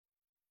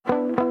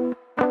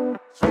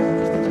Hello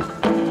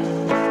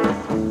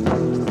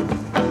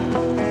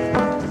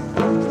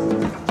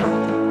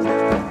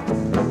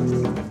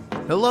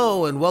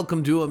and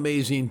welcome to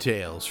Amazing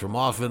Tales from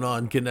off and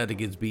on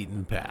Connecticut's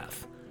beaten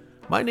path.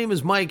 My name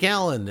is Mike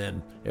Allen,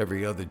 and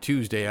every other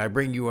Tuesday I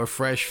bring you a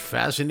fresh,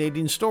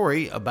 fascinating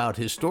story about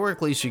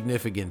historically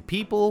significant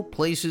people,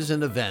 places,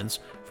 and events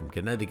from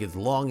Connecticut's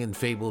long and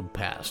fabled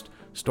past,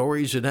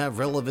 stories that have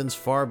relevance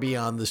far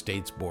beyond the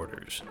state's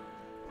borders.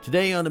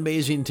 Today on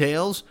Amazing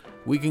Tales,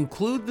 we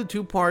conclude the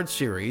two-part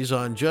series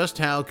on just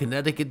how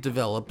Connecticut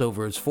developed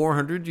over its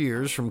 400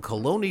 years from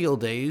colonial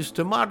days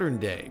to modern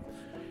day.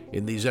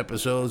 In these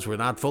episodes, we're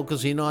not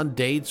focusing on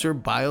dates or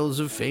bios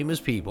of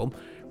famous people.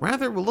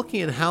 Rather, we're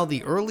looking at how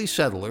the early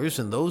settlers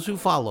and those who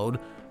followed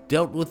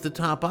dealt with the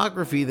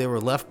topography they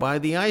were left by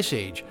the Ice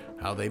Age,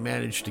 how they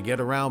managed to get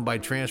around by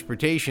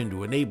transportation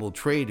to enable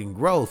trade and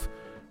growth,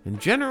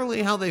 and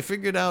generally how they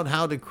figured out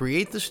how to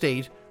create the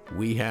state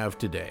we have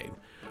today.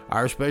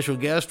 Our special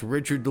guest,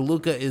 Richard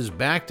DeLuca, is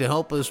back to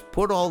help us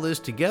put all this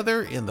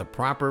together in the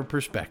proper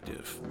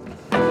perspective.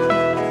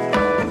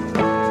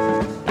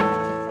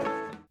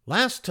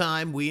 Last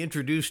time, we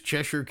introduced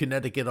Cheshire,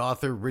 Connecticut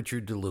author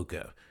Richard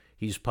DeLuca.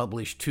 He's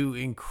published two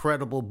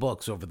incredible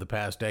books over the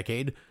past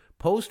decade,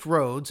 Post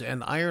Roads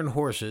and Iron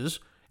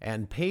Horses,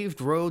 and Paved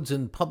Roads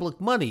and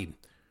Public Money.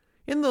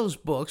 In those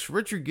books,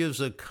 Richard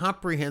gives a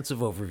comprehensive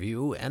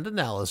overview and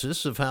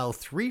analysis of how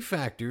three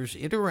factors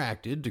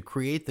interacted to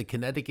create the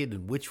Connecticut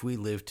in which we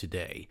live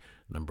today.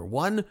 Number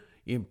one,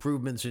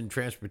 improvements in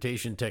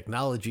transportation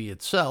technology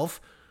itself.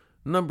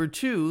 Number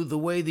two, the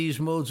way these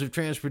modes of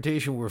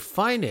transportation were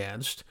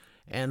financed.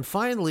 And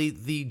finally,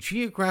 the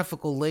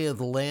geographical lay of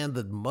the land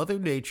that Mother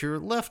Nature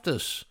left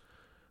us.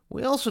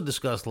 We also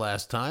discussed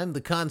last time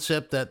the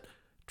concept that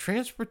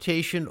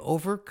transportation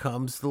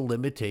overcomes the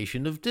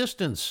limitation of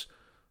distance.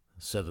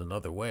 Said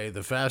another way,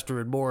 the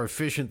faster and more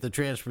efficient the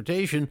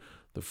transportation,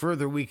 the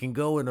further we can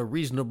go in a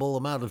reasonable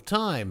amount of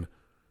time.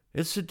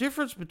 It's the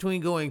difference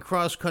between going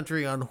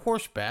cross-country on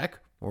horseback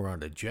or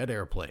on a jet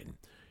airplane.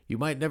 You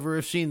might never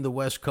have seen the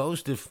West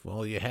Coast if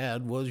all you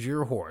had was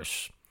your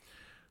horse.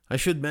 I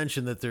should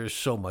mention that there's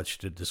so much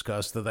to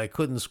discuss that I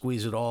couldn't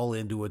squeeze it all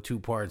into a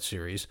two-part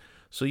series,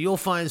 so you'll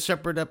find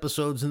separate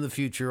episodes in the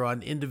future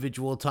on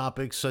individual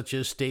topics such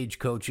as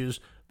stagecoaches,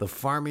 the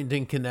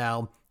Farmington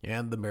Canal,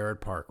 and the Merritt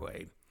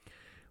Parkway.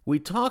 We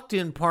talked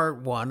in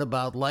part one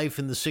about life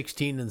in the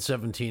 16 and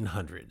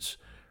 1700s.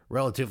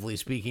 Relatively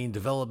speaking,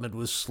 development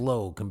was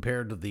slow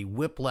compared to the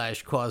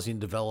whiplash-causing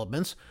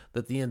developments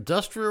that the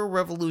Industrial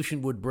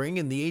Revolution would bring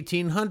in the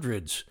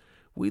 1800s.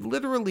 We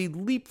literally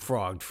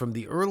leapfrogged from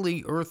the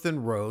early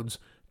earthen roads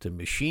to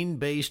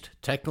machine-based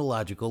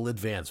technological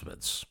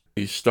advancements.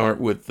 You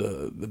start with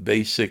the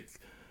basic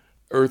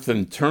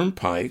earthen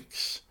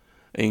turnpikes,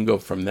 and you go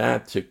from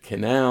that to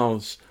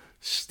canals,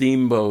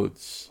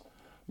 steamboats,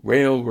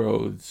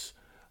 railroads,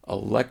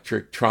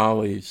 electric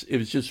trolleys. It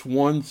was just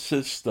one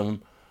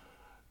system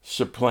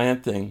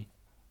supplanting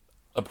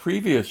a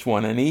previous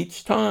one, and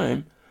each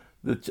time,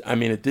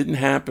 it didn't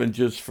happen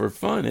just for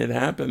fun. It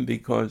happened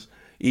because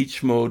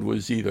each mode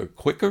was either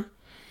quicker,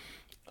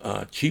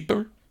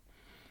 cheaper,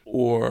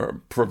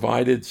 or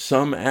provided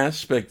some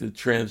aspect of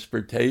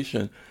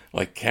transportation,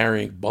 like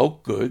carrying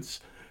bulk goods,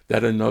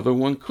 that another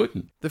one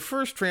couldn't. The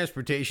first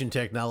transportation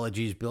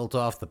technologies built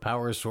off the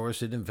power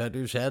source that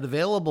inventors had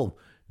available,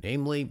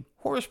 namely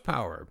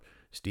horsepower.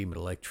 Steam and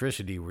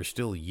electricity were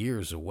still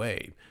years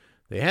away.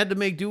 They had to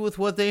make do with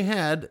what they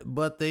had,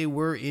 but they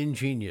were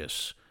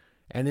ingenious.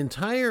 An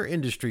entire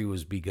industry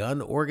was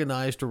begun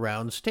organized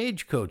around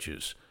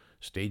stagecoaches.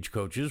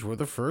 Stagecoaches were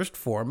the first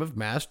form of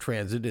mass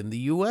transit in the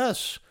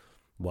U.S.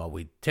 While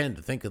we tend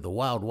to think of the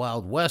Wild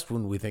Wild West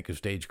when we think of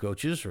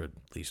stagecoaches, or at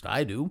least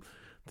I do,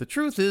 the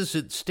truth is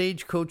that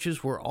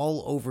stagecoaches were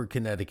all over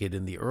Connecticut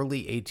in the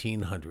early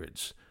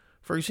 1800s.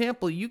 For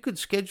example, you could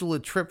schedule a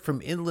trip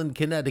from inland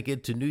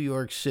Connecticut to New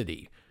York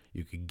City.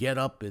 You could get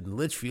up in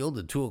Litchfield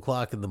at 2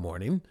 o'clock in the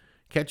morning,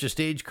 catch a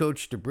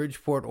stagecoach to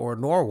Bridgeport or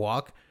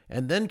Norwalk,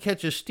 and then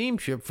catch a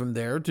steamship from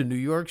there to New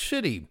York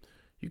City.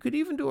 You could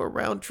even do a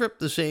round trip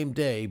the same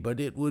day, but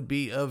it would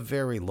be a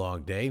very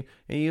long day,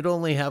 and you'd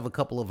only have a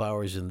couple of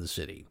hours in the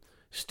city.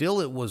 Still,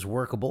 it was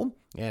workable,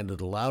 and it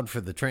allowed for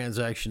the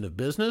transaction of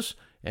business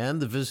and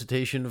the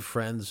visitation of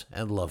friends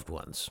and loved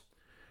ones.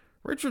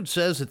 Richard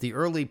says that the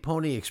early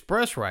Pony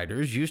Express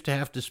riders used to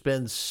have to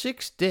spend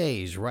 6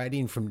 days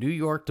riding from New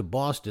York to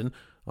Boston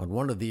on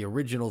one of the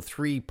original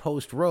 3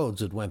 post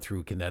roads that went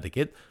through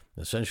Connecticut,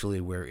 essentially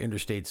where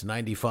Interstates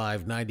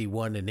 95,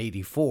 91, and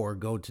 84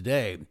 go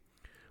today.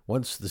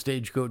 Once the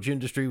stagecoach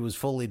industry was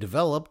fully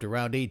developed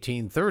around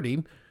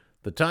 1830,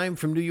 the time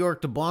from New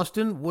York to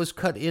Boston was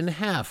cut in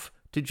half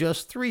to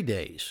just 3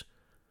 days.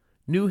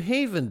 New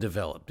Haven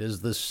developed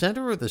as the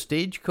center of the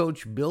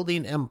stagecoach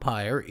building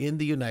empire in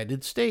the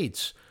United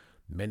States.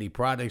 Many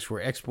products were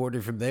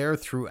exported from there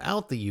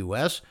throughout the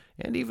U.S.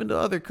 and even to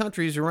other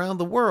countries around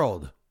the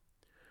world.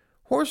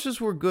 Horses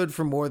were good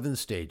for more than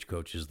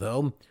stagecoaches,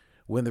 though.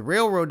 When the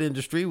railroad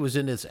industry was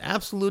in its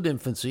absolute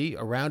infancy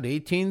around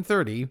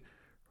 1830,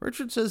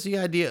 Richard says the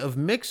idea of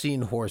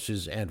mixing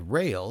horses and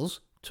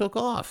rails took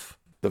off.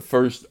 The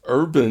first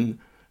urban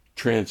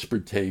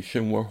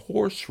transportation were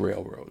horse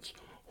railroads,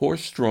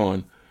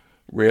 horse-drawn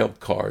rail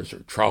cars or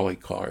trolley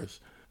cars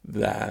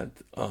that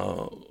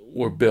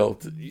were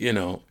built,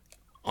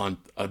 on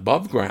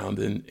above ground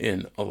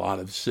in a lot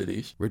of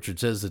cities. Richard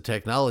says the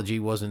technology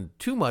wasn't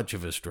too much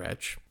of a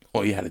stretch.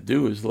 All you had to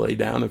do is lay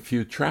down a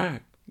few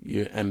tracks.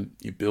 You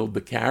build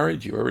the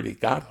carriage. You already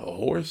got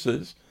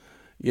horses.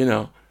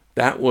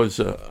 That was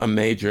a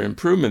major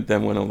improvement.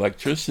 Then when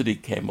electricity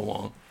came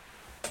along,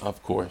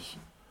 of course,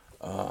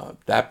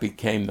 that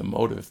became the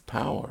motive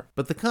power.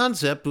 But the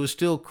concept was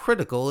still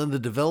critical in the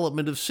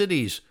development of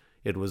cities.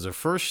 It was a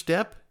first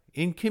step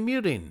in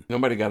commuting.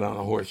 Nobody got on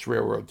a horse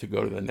railroad to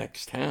go to the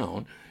next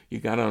town. You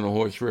got on a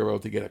horse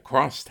railroad to get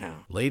across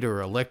town. Later,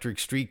 electric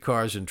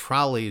streetcars and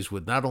trolleys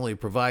would not only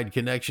provide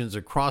connections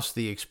across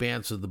the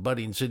expanse of the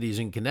budding cities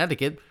in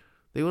Connecticut,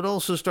 they would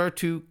also start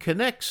to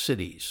connect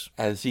cities.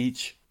 As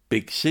each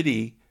big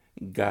city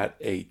got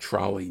a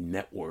trolley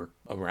network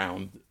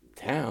around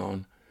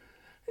town,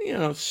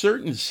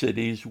 certain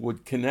cities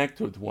would connect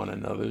with one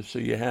another, so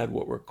you had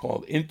what were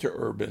called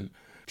interurban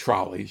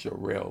trolleys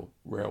or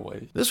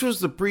railways. This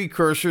was the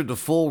precursor to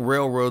full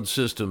railroad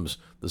systems,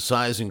 the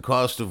size and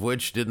cost of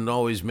which didn't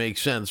always make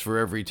sense for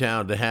every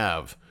town to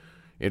have.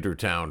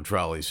 Intertown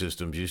trolley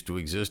systems used to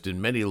exist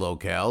in many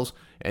locales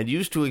and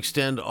used to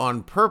extend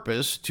on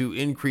purpose to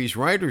increase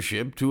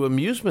ridership to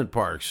amusement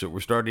parks that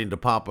were starting to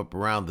pop up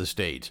around the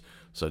state,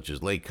 such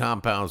as Lake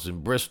Compounce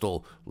in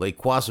Bristol, Lake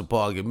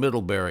Quassapog in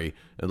Middlebury,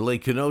 and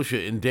Lake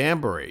Kenosha in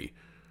Danbury.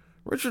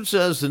 Richard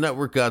says the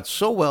network got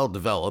so well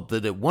developed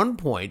that at one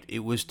point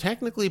it was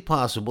technically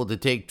possible to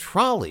take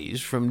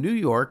trolleys from New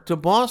York to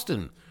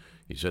Boston.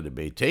 He said it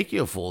may take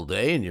you a full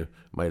day and you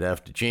might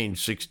have to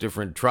change 6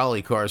 different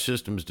trolley car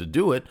systems to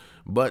do it,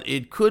 but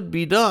it could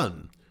be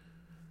done.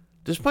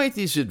 Despite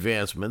these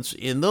advancements,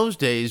 in those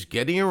days,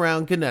 getting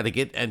around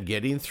Connecticut and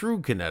getting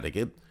through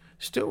Connecticut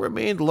still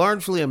remained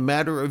largely a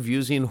matter of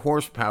using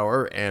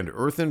horsepower and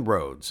earthen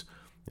roads.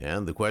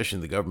 And the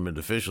question the government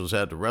officials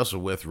had to wrestle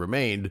with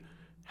remained,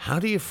 how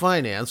do you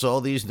finance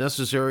all these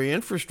necessary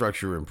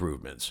infrastructure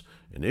improvements?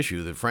 An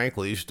issue that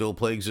frankly still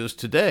plagues us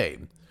today.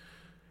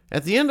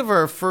 At the end of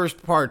our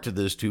first part to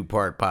this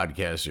 2-part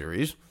podcast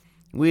series,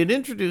 we had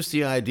introduced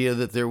the idea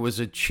that there was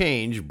a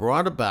change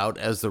brought about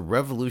as the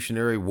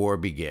Revolutionary War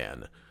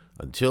began.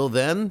 Until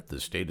then, the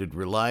state had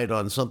relied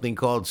on something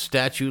called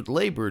statute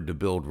labor to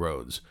build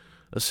roads.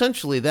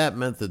 Essentially, that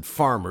meant that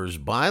farmers,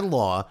 by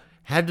law,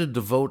 had to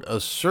devote a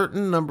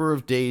certain number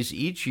of days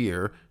each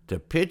year to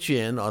pitch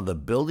in on the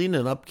building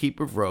and upkeep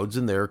of roads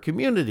in their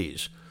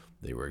communities.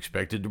 They were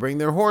expected to bring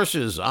their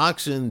horses,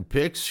 oxen,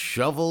 picks,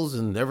 shovels,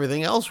 and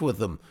everything else with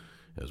them.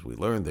 As we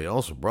learned, they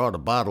also brought a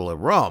bottle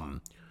of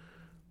rum.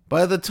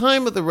 By the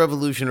time of the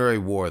Revolutionary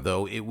War,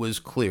 though, it was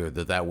clear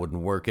that that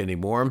wouldn't work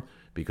anymore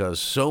because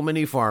so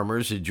many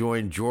farmers had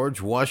joined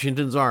George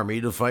Washington's army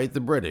to fight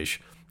the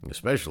British,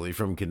 especially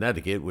from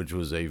Connecticut, which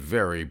was a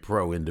very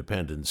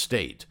pro-independent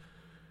state.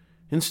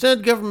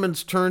 Instead,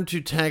 governments turned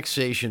to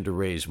taxation to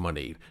raise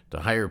money,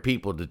 to hire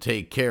people to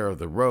take care of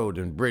the road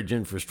and bridge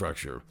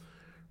infrastructure.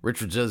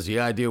 Richard says the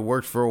idea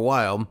worked for a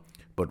while,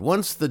 but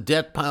once the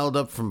debt piled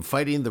up from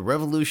fighting the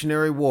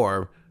Revolutionary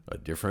War, a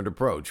different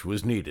approach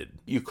was needed.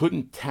 You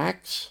couldn't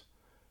tax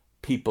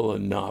people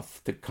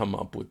enough to come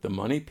up with the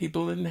money.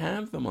 People didn't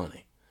have the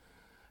money,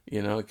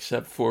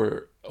 except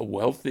for a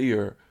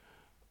wealthier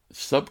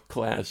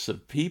subclass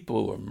of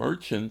people or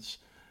merchants.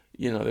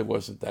 There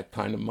wasn't that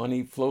kind of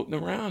money floating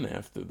around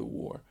after the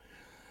war.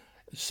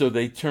 So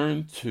they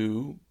turned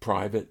to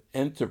private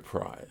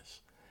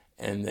enterprise,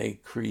 and they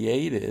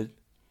created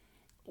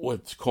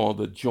what's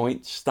called a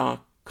joint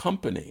stock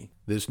company.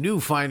 This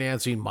new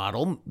financing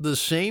model, the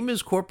same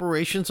as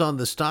corporations on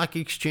the stock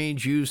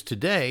exchange use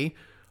today,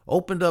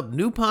 opened up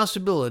new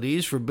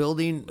possibilities for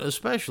building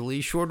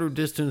especially shorter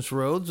distance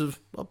roads of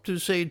up to,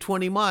 say,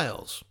 20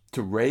 miles.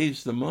 To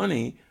raise the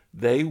money,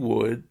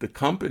 the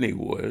company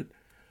would,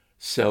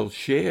 sell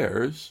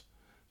shares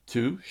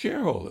to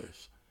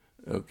shareholders.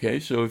 Okay,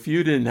 so if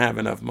you didn't have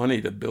enough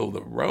money to build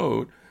a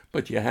road,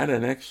 but you had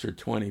an extra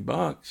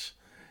 $20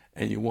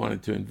 and you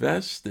wanted to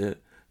invest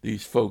it,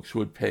 these folks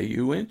would pay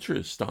you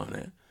interest on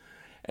it.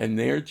 And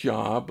their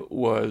job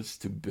was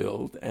to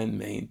build and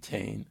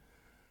maintain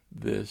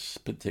this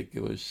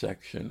particular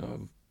section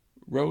of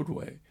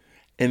roadway.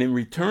 And in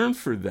return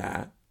for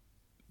that,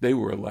 they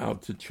were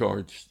allowed to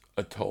charge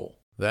a toll.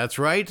 That's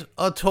right,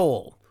 a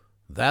toll.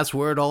 That's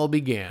where it all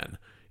began.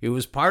 It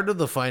was part of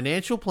the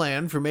financial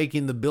plan for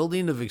making the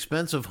building of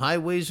expensive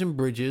highways and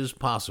bridges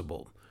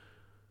possible.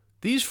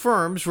 These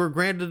firms were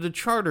granted a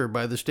charter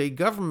by the state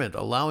government,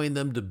 allowing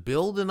them to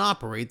build and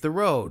operate the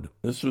road.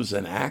 This was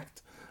an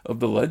act of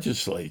the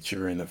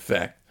legislature, in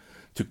effect,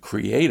 to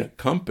create a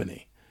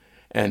company.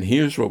 And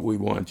here's what we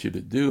want you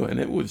to do. And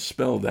it was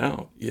spelled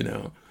out,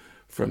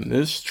 from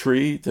this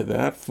tree to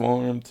that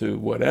farm to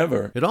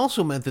whatever. It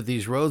also meant that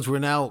these roads were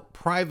now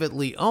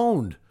privately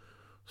owned.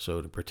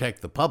 So to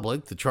protect the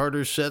public, the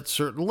charter set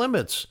certain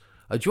limits.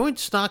 A joint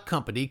stock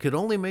company could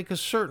only make a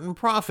certain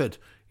profit,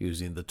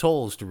 using the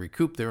tolls to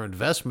recoup their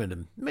investment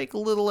and make a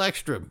little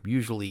extra,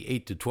 usually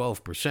 8 to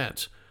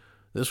 12%.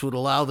 This would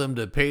allow them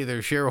to pay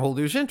their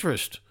shareholders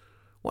interest.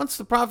 Once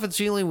the profit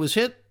ceiling was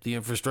hit, the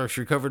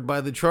infrastructure covered by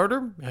the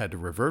charter had to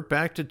revert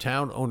back to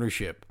town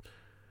ownership.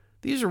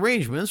 These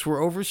arrangements were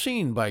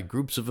overseen by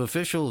groups of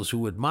officials who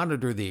would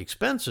monitor the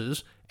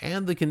expenses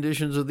and the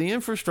conditions of the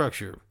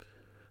infrastructure.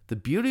 The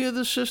beauty of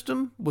the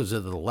system was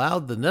that it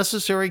allowed the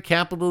necessary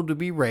capital to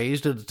be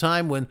raised at a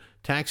time when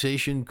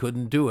taxation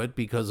couldn't do it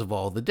because of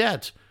all the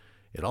debt.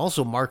 It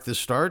also marked the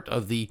start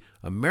of the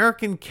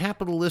American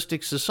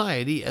capitalistic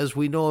society as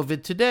we know of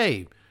it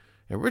today.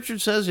 And Richard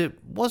says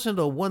it wasn't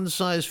a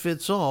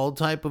one-size-fits-all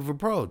type of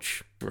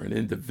approach. For an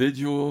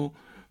individual,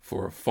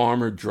 for a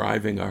farmer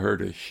driving a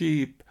herd of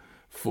sheep,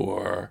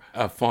 for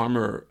a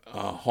farmer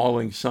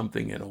hauling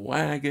something in a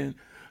wagon,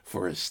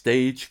 for a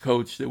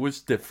stagecoach, there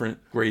was different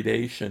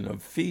gradation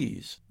of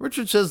fees.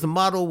 Richard says the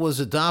model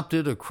was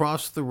adopted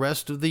across the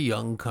rest of the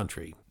young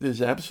country.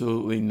 There's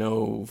absolutely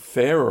no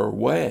fairer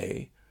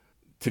way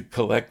to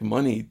collect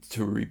money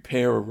to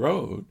repair a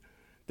road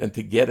than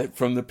to get it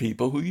from the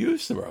people who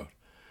use the road.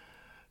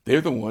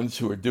 They're the ones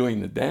who are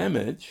doing the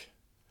damage,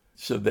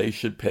 so they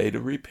should pay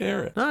to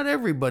repair it. Not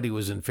everybody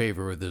was in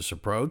favor of this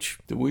approach.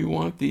 Do we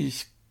want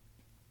these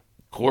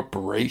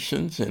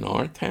corporations in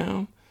our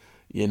town,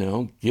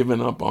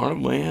 giving up our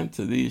land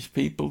to these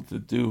people to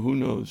do who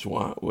knows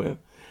what with?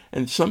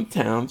 And some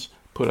towns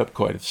put up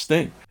quite a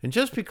stink. And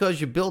just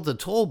because you built a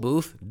toll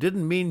booth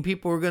didn't mean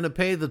people were going to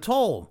pay the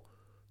toll.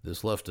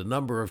 This left a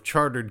number of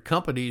chartered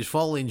companies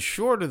falling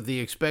short of the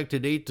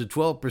expected 8 to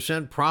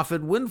 12%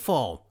 profit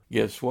windfall.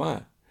 Guess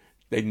what?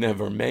 They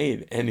never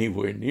made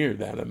anywhere near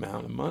that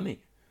amount of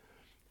money.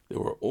 There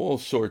were all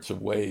sorts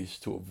of ways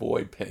to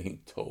avoid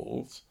paying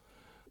tolls,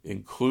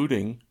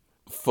 including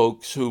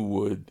folks who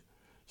would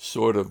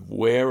sort of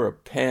wear a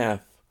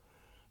path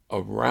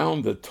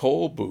around the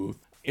toll booth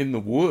in the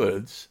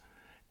woods,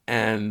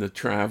 and the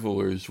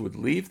travelers would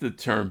leave the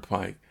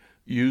turnpike,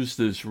 use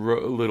this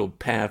little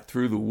path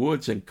through the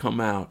woods and come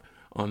out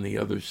on the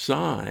other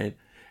side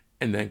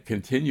and then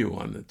continue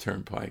on the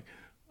turnpike.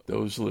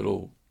 Those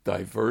little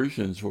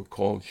diversions were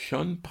called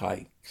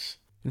shunpikes.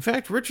 In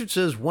fact, Richard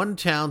says one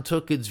town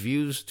took its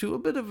views to a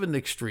bit of an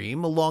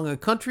extreme along a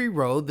country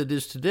road that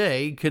is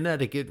today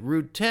Connecticut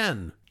Route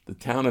 10. The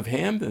town of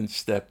Hamden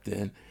stepped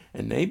in,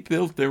 and they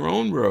built their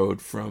own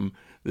road from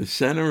the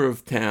center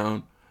of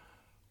town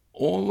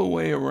all the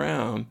way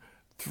around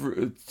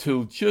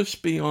to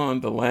just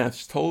beyond the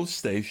last toll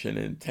station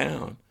in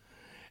town.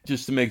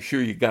 Just to make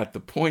sure you got the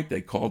point,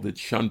 they called it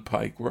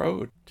Shunpike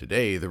Road.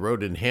 Today, the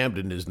road in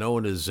Hamden is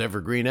known as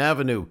Evergreen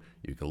Avenue.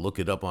 You can look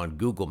it up on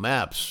Google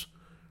Maps.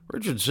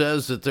 Richard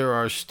says that there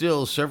are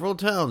still several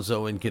towns,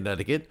 though, in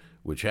Connecticut,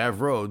 which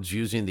have roads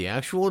using the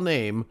actual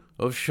name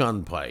of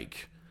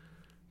Shunpike.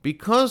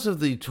 Because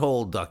of the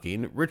toll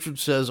ducking, Richard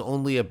says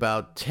only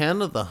about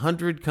 10 of the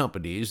 100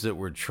 companies that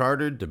were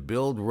chartered to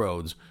build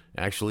roads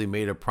actually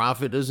made a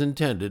profit as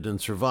intended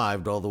and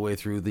survived all the way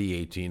through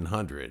the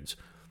 1800s.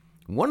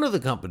 One of the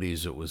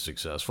companies that was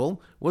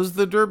successful was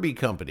the Derby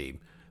Company.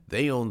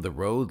 They owned the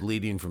road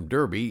leading from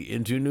Derby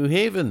into New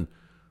Haven.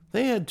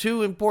 They had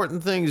two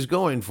important things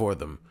going for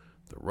them.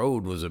 The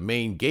road was a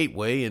main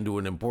gateway into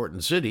an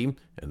important city,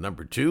 and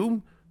number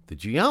two, the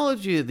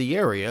geology of the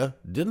area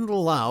didn't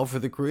allow for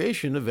the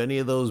creation of any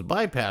of those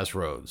bypass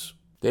roads.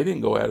 They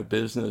didn't go out of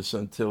business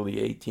until the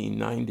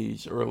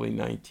 1890s, early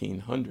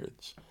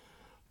 1900s.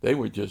 They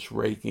were just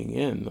raking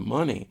in the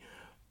money,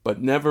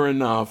 but never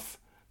enough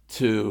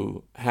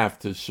to have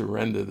to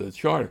surrender the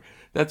charter.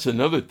 That's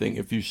another thing.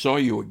 If you saw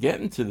you were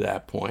getting to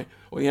that point,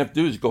 all you have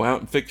to do is go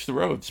out and fix the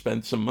road,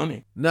 spend some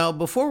money. Now,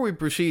 before we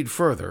proceed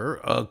further,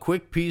 a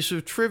quick piece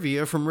of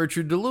trivia from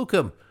Richard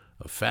DeLuca,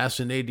 a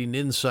fascinating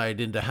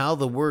insight into how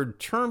the word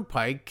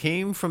turnpike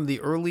came from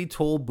the early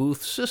toll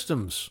booth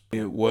systems.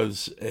 It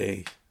was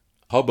a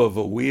hub of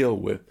a wheel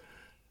with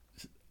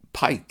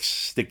pikes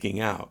sticking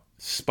out,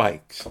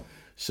 spikes,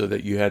 so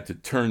that you had to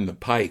turn the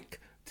pike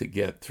to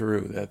get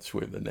through. That's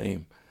where the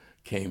name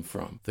came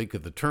from. Think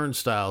of the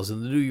turnstiles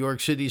in the New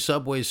York City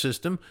subway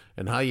system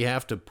and how you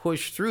have to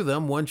push through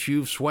them once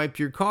you've swiped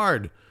your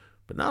card.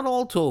 But not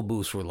all toll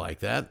booths were like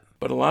that.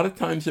 But a lot of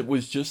times it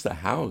was just a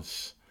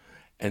house.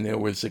 And there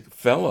was a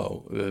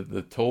fellow,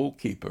 the toll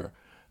keeper,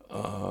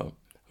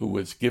 who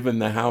was given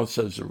the house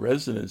as a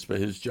residence, but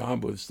his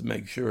job was to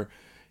make sure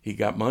he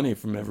got money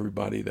from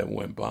everybody that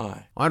went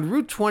by. On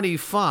Route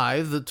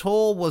 25, the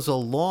toll was a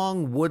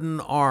long wooden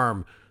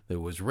arm that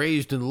was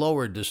raised and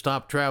lowered to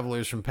stop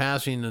travelers from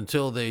passing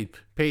until they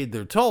paid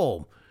their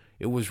toll.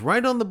 It was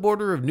right on the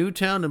border of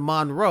Newtown and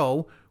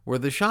Monroe, where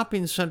the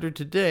shopping center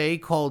today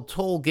called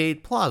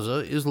Tollgate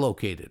Plaza is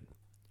located.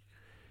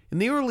 In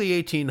the early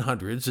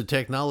 1800s, the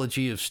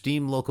technology of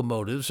steam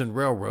locomotives and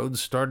railroads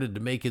started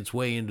to make its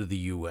way into the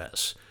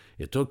U.S.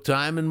 It took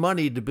time and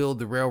money to build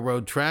the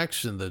railroad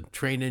tracks and the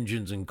train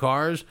engines and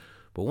cars,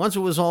 but once it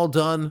was all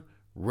done,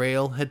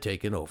 rail had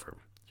taken over.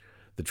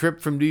 The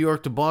trip from New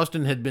York to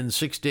Boston had been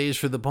 6 days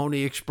for the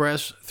Pony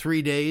Express,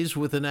 3 days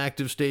with an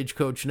active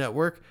stagecoach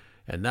network,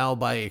 and now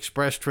by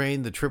express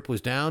train the trip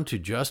was down to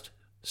just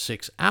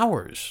 6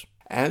 hours.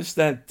 As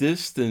that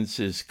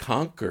distance is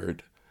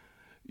conquered,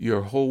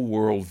 your whole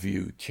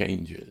worldview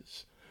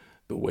changes.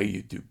 The way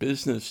you do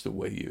business, the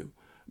way you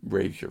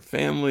raise your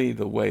family,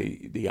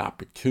 the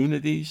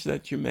opportunities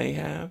that you may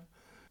have.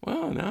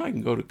 Well, now I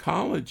can go to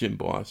college in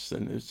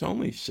Boston. It's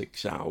only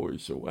 6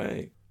 hours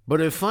away. But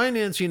if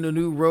financing a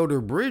new road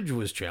or bridge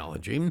was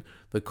challenging,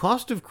 the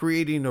cost of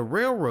creating a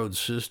railroad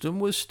system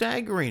was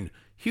staggering.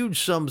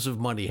 Huge sums of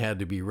money had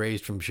to be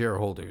raised from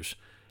shareholders.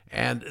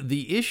 And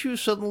the issue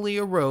suddenly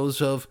arose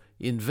of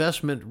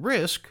investment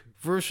risk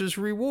versus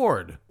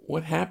reward.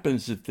 What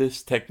happens if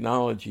this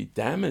technology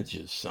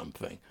damages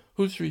something?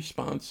 Who's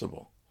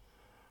responsible?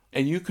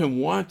 And you can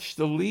watch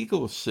the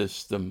legal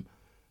system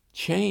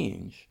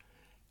change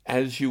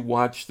as you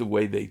watch the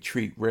way they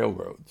treat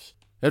railroads.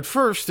 At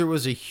first, there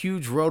was a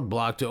huge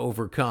roadblock to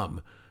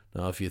overcome.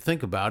 Now, if you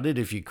think about it,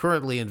 if you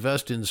currently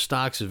invest in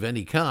stocks of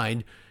any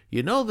kind,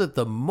 you know that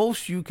the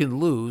most you can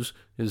lose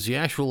is the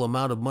actual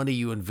amount of money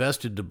you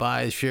invested to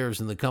buy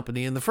shares in the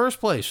company in the first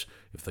place.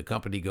 If the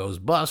company goes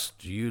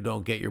bust, you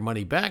don't get your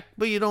money back,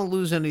 but you don't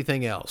lose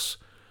anything else.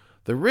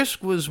 The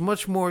risk was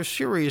much more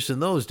serious in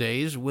those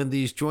days when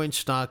these joint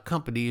stock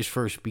companies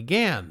first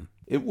began.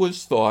 It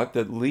was thought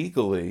that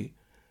legally,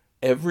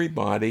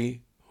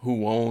 everybody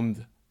who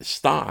owned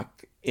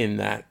stock in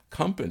that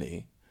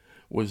company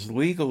was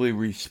legally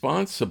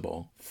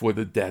responsible for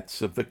the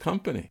debts of the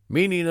company.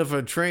 Meaning if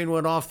a train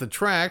went off the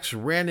tracks,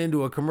 ran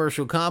into a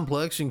commercial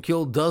complex, and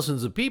killed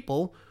dozens of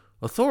people,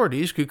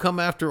 authorities could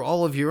come after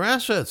all of your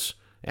assets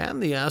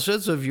and the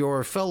assets of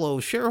your fellow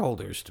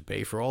shareholders to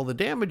pay for all the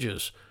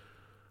damages.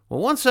 Well,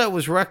 once that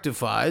was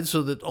rectified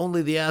so that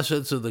only the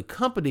assets of the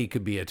company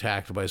could be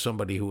attacked by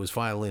somebody who was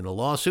filing a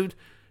lawsuit,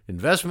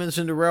 investments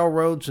into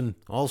railroads and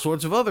all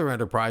sorts of other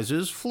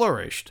enterprises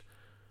flourished.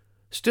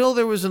 Still,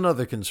 there was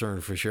another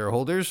concern for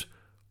shareholders.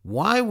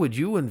 Why would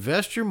you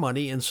invest your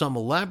money in some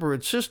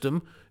elaborate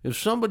system if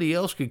somebody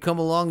else could come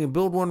along and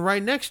build one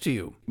right next to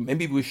you?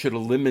 Maybe we should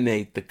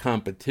eliminate the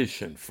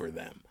competition for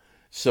them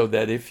so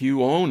that if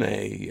you own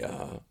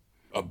a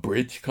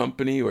bridge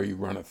company or you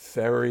run a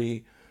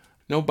ferry,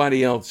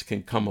 nobody else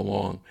can come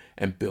along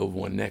and build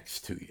one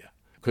next to you.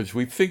 Because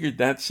we figured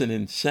that's an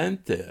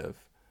incentive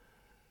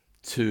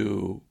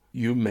to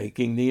you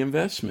making the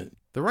investment.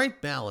 The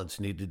right balance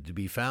needed to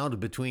be found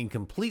between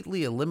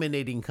completely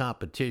eliminating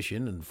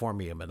competition and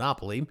forming a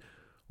monopoly,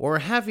 or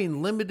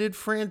having limited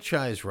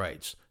franchise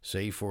rights,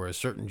 say for a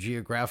certain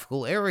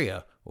geographical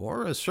area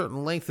or a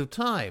certain length of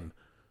time.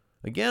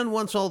 Again,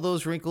 once all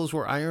those wrinkles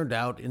were ironed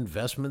out,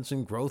 investments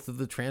and growth of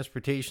the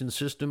transportation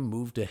system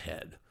moved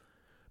ahead.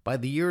 By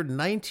the year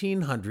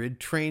 1900,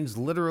 trains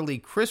literally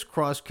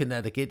crisscrossed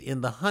Connecticut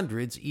in the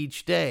hundreds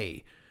each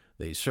day.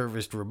 They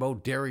serviced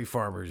remote dairy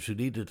farmers who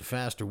needed a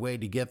faster way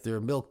to get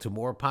their milk to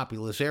more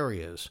populous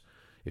areas.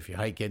 If you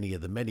hike any of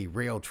the many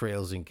rail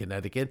trails in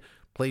Connecticut,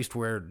 placed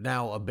where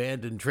now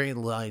abandoned train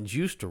lines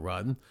used to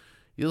run,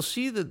 you'll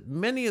see that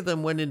many of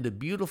them went into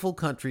beautiful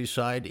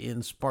countryside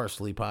in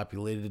sparsely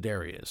populated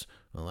areas.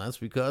 Well, that's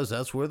because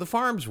that's where the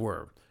farms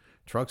were.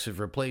 Trucks have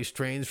replaced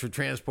trains for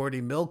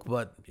transporting milk,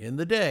 but in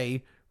the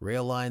day,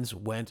 rail lines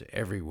went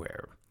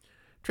everywhere.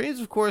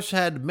 Trains, of course,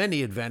 had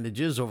many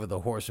advantages over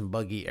the horse and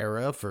buggy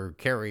era for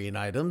carrying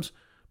items,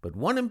 but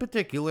one in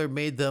particular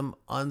made them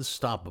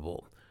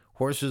unstoppable.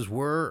 Horses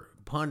were,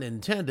 pun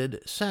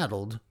intended,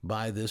 saddled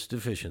by this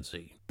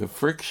deficiency. The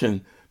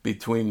friction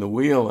between the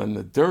wheel and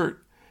the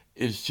dirt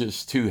is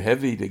just too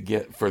heavy to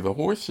get for the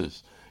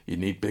horses. You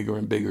need bigger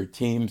and bigger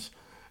teams,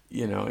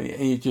 and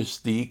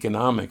the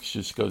economics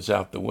just goes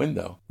out the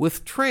window.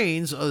 With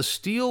trains, a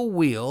steel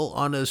wheel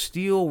on a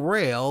steel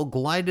rail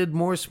glided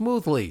more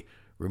smoothly,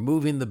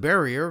 removing the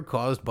barrier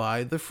caused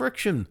by the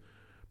friction.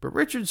 But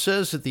Richard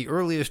says that the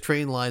earliest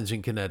train lines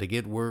in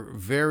Connecticut were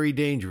very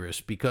dangerous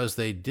because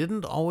they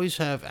didn't always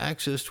have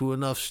access to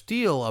enough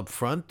steel up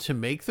front to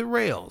make the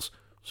rails,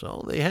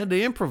 so they had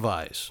to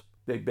improvise.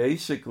 They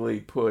basically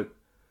put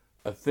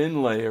a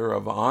thin layer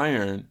of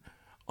iron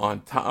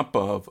on top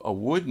of a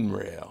wooden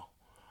rail,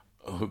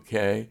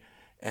 okay?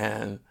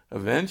 And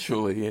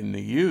eventually in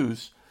the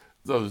use,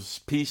 those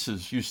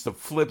pieces used to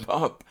flip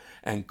up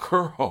and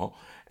curl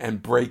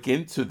and break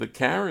into the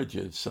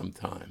carriages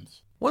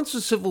sometimes. Once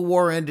the Civil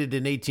War ended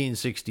in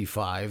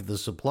 1865, the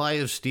supply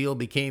of steel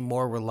became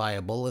more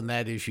reliable and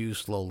that issue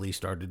slowly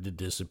started to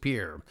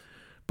disappear.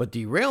 But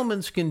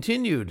derailments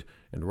continued,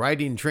 and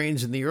riding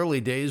trains in the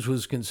early days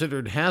was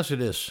considered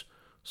hazardous.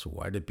 So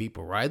why did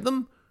people ride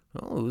them?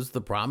 Well, it was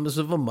the promise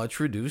of a much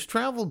reduced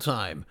travel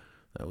time.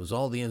 That was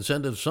all the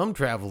incentive some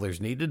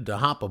travelers needed to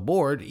hop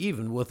aboard,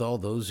 even with all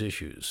those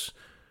issues.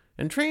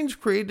 And trains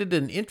created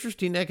an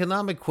interesting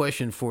economic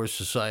question for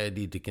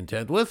society to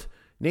contend with,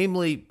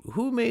 namely,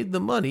 who made the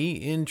money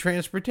in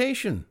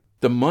transportation?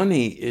 The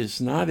money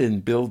is not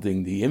in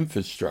building the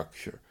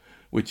infrastructure,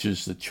 which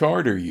is the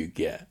charter you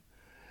get.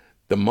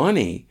 The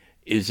money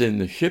is in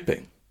the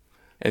shipping.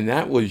 And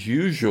that was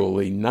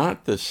usually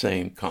not the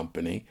same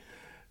company,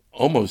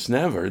 almost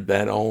never,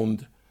 that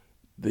owned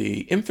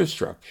the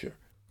infrastructure.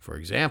 For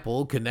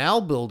example,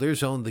 canal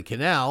builders owned the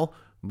canal,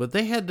 but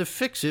they had to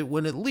fix it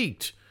when it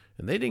leaked,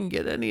 and they didn't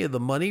get any of the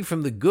money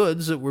from the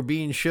goods that were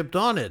being shipped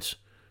on it.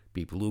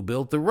 People who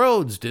built the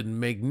roads didn't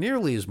make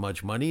nearly as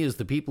much money as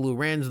the people who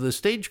ran the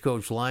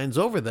stagecoach lines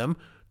over them,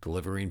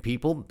 delivering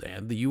people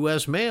and the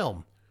U.S.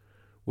 mail.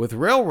 With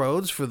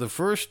railroads, for the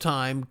first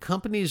time,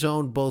 companies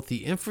owned both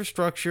the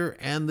infrastructure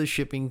and the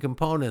shipping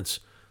components.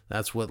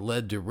 That's what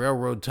led to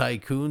railroad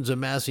tycoons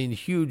amassing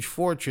huge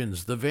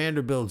fortunes, the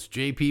Vanderbilts,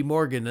 J.P.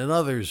 Morgan, and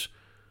others.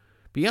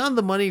 Beyond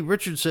the money,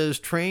 Richard says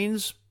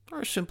trains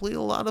are simply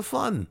a lot of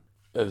fun.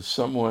 As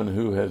someone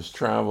who has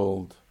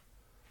traveled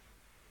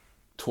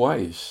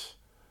twice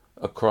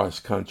across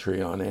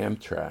country on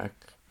Amtrak,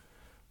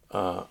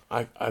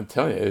 I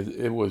tell you,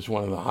 it was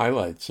one of the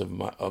highlights of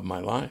my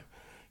life,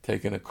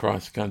 taking a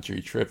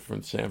cross-country trip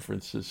from San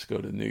Francisco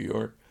to New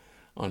York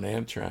on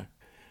Amtrak.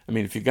 I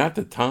mean, if you got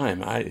the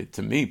time,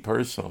 to me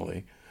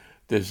personally,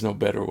 there's no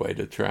better way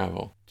to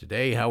travel.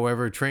 Today,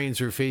 however, trains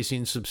are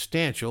facing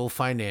substantial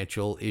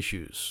financial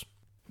issues.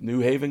 New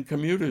Haven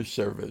commuter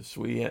service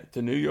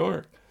to New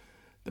York,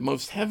 the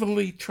most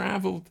heavily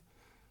traveled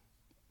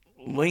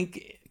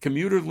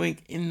commuter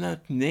link in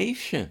the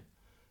nation,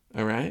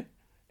 all right?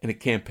 And it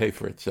can't pay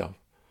for itself.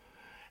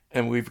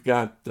 And we've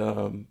got,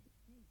 of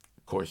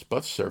course,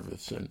 bus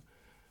service and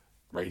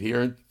right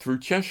here through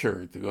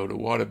Cheshire to go to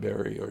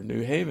Waterbury or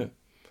New Haven.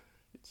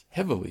 It's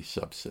heavily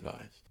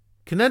subsidized.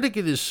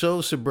 Connecticut is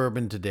so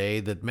suburban today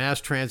that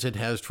mass transit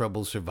has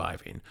trouble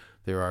surviving.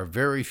 There are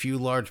very few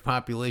large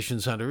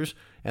population centers,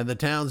 and the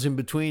towns in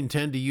between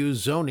tend to use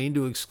zoning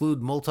to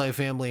exclude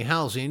multifamily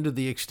housing to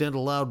the extent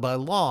allowed by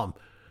law.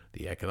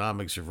 The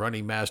economics of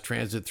running mass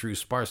transit through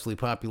sparsely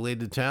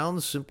populated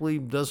towns simply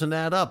doesn't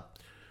add up.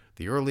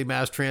 The early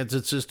mass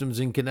transit systems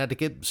in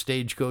Connecticut,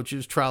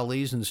 stagecoaches,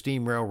 trolleys, and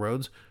steam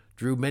railroads,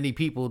 drew many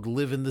people to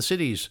live in the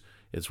cities.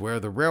 It's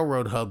where the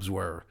railroad hubs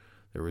were.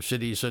 There were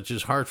cities such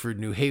as Hartford,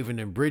 New Haven,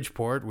 and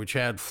Bridgeport, which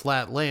had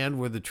flat land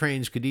where the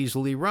trains could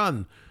easily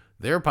run.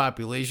 Their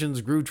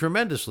populations grew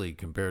tremendously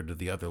compared to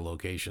the other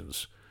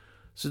locations.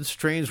 Since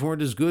trains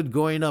weren't as good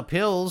going up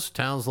hills,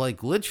 towns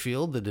like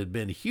Litchfield, that had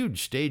been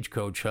huge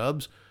stagecoach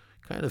hubs,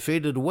 kind of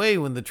faded away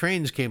when the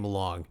trains came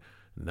along.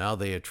 Now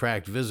they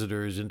attract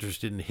visitors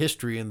interested in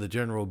history and the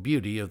general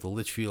beauty of the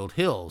Litchfield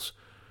Hills.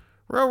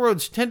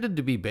 Railroads tended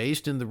to be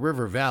based in the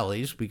river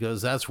valleys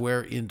because that's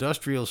where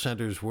industrial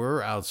centers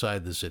were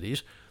outside the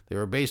cities. They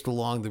were based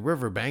along the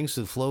river banks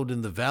that flowed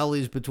in the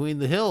valleys between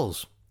the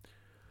hills.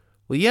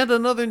 Well, yet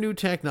another new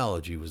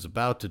technology was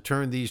about to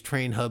turn these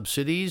train hub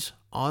cities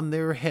on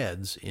their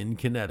heads in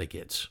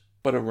Connecticut.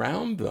 But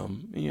around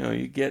them,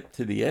 you get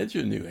to the edge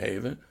of New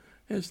Haven,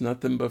 there's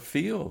nothing but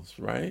fields,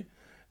 right?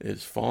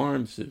 There's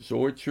farms, there's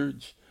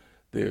orchards,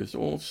 there's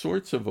all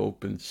sorts of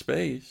open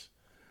space.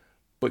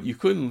 But you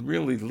couldn't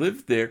really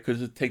live there because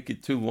it'd take you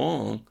too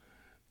long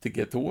to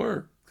get to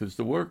work, because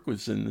the work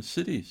was in the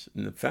cities,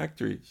 in the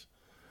factories.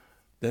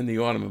 Then the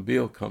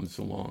automobile comes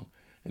along,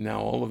 and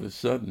now all of a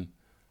sudden,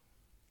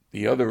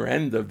 the other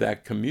end of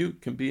that commute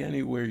can be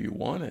anywhere you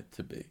want it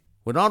to be.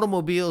 When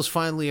automobiles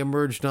finally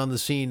emerged on the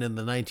scene in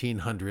the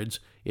 1900s,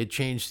 it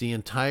changed the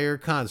entire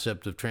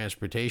concept of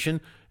transportation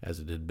as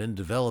it had been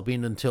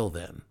developing until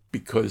then.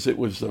 Because it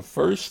was the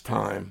first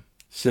time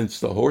since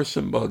the horse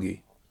and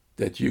buggy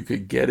that you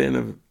could get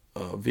in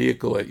a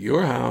vehicle at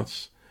your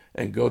house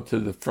and go to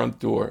the front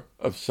door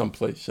of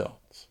someplace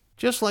else.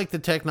 Just like the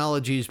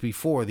technologies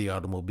before the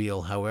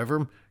automobile,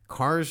 however,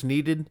 cars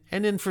needed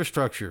an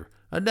infrastructure,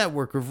 a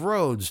network of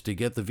roads to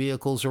get the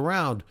vehicles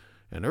around,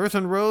 and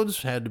earthen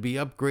roads had to be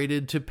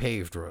upgraded to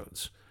paved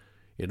roads.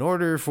 In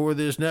order for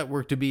this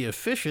network to be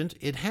efficient,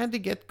 it had to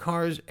get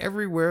cars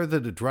everywhere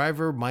that a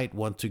driver might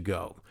want to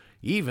go,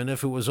 even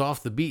if it was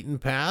off the beaten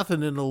path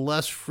and in a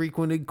less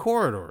frequented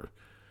corridor.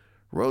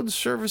 Roads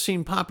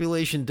servicing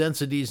population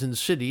densities in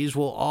cities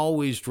will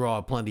always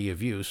draw plenty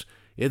of use.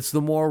 It's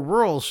the more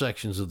rural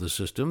sections of the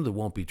system that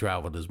won't be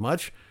traveled as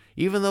much,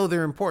 even though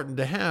they're important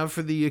to have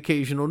for the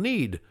occasional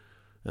need.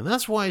 And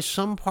that's why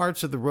some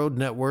parts of the road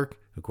network,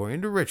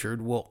 according to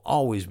Richard, will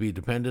always be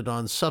dependent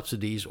on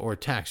subsidies or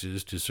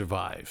taxes to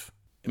survive.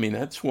 I mean,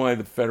 that's why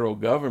the federal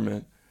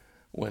government,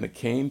 when it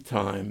came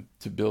time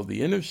to build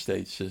the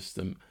interstate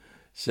system,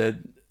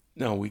 said,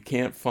 no, we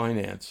can't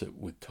finance it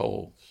with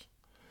tolls.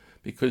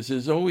 Because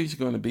there's always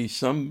going to be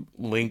some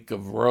link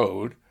of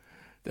road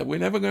that we're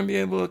never going to be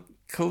able to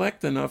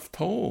collect enough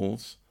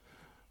tolls.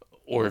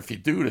 Or if you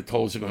do, the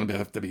tolls are going to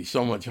have to be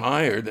so much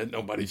higher that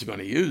nobody's going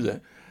to use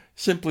it,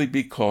 simply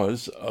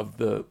because of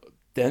the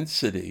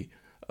density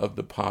of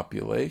the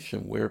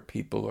population, where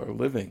people are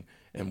living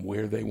and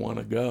where they want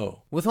to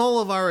go. With all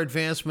of our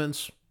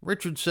advancements,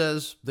 Richard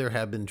says there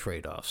have been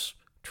trade-offs.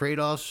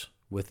 Trade-offs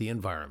with the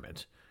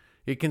environment.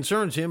 It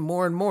concerns him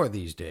more and more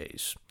these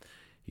days.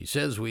 He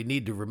says we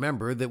need to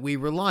remember that we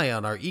rely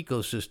on our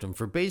ecosystem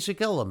for basic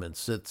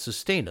elements that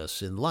sustain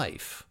us in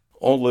life.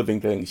 All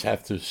living things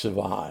have to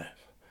survive.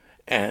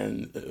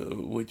 and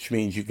which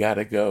means you got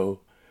to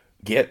go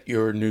get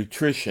your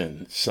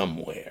nutrition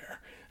somewhere.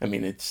 I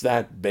mean, it's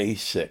that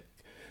basic.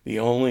 The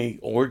only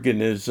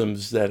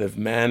organisms that have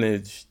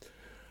managed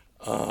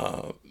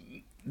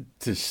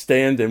to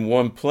stand in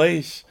one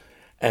place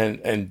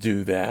and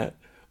do that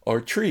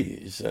are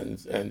trees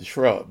and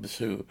shrubs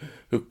who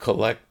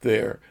collect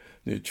their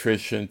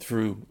nutrition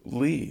through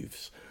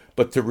leaves.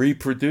 But to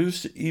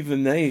reproduce,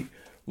 even they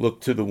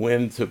look to the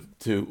wind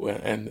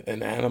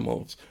and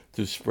animals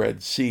to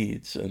spread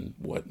seeds and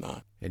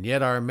whatnot. And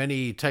yet our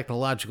many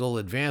technological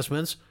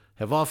advancements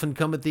have often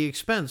come at the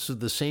expense of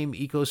the same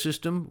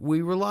ecosystem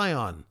we rely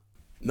on.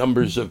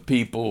 Numbers of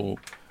people,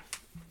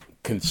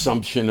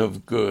 consumption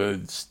of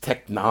goods,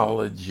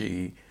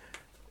 technology,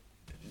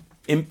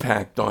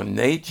 impact on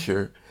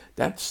nature,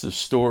 that's the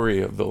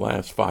story of the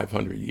last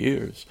 500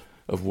 years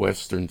of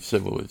Western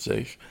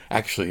civilization,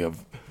 actually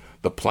of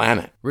the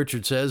planet.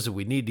 Richard says that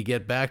we need to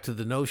get back to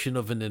the notion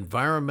of an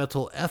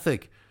environmental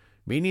ethic,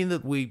 meaning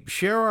that we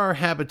share our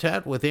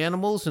habitat with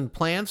animals and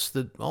plants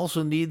that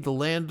also need the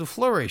land to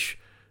flourish.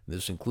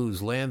 This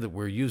includes land that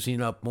we're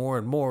using up more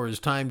and more as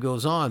time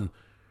goes on.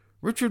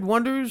 Richard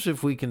wonders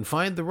if we can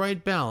find the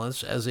right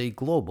balance as a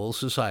global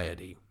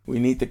society. We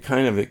need to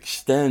kind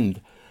of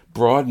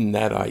broaden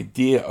that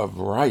idea of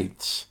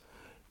rights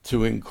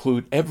to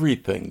include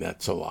everything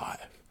that's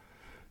alive,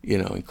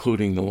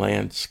 including the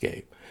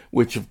landscape,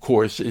 which of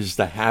course is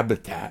the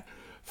habitat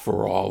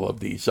for all of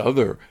these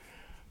other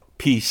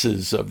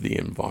pieces of the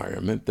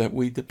environment that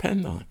we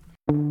depend on.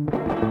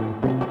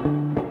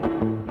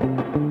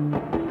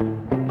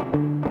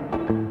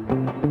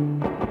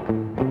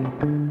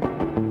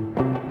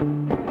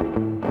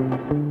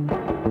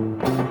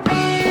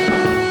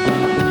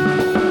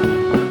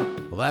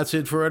 That's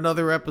it for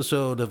another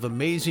episode of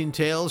Amazing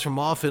Tales from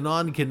Off and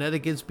On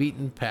Connecticut's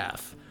Beaten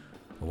Path.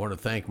 I want to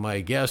thank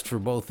my guest for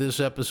both this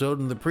episode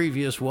and the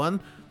previous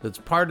one that's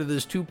part of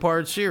this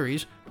two-part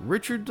series,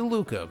 Richard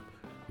DeLuca.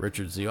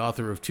 Richard's the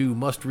author of 2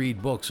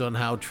 must-read books on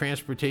how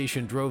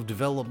transportation drove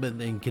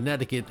development in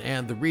Connecticut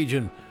and the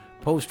region,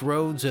 Post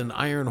Roads and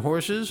Iron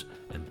Horses,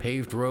 and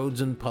Paved Roads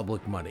and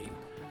Public Money.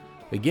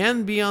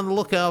 Again, be on the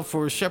lookout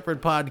for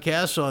separate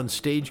podcasts on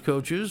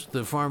stagecoaches,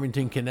 the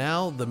Farmington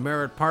Canal, the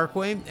Merritt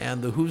Parkway,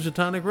 and the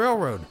Housatonic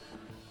Railroad.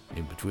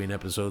 In between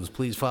episodes,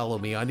 please follow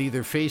me on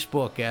either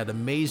Facebook at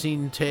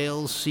Amazing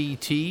Tales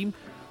CT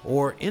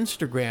or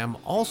Instagram,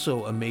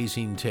 also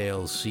Amazing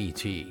Tales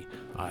CT.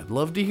 I'd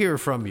love to hear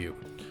from you.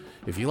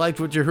 If you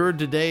liked what you heard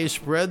today,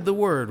 spread the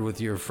word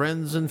with your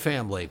friends and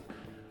family.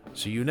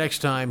 See you next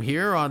time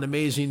here on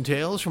Amazing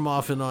Tales from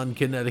Off and On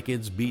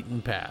Connecticut's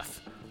Beaten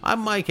Path. I'm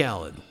Mike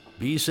Allen.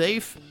 Be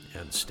safe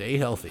and stay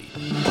healthy.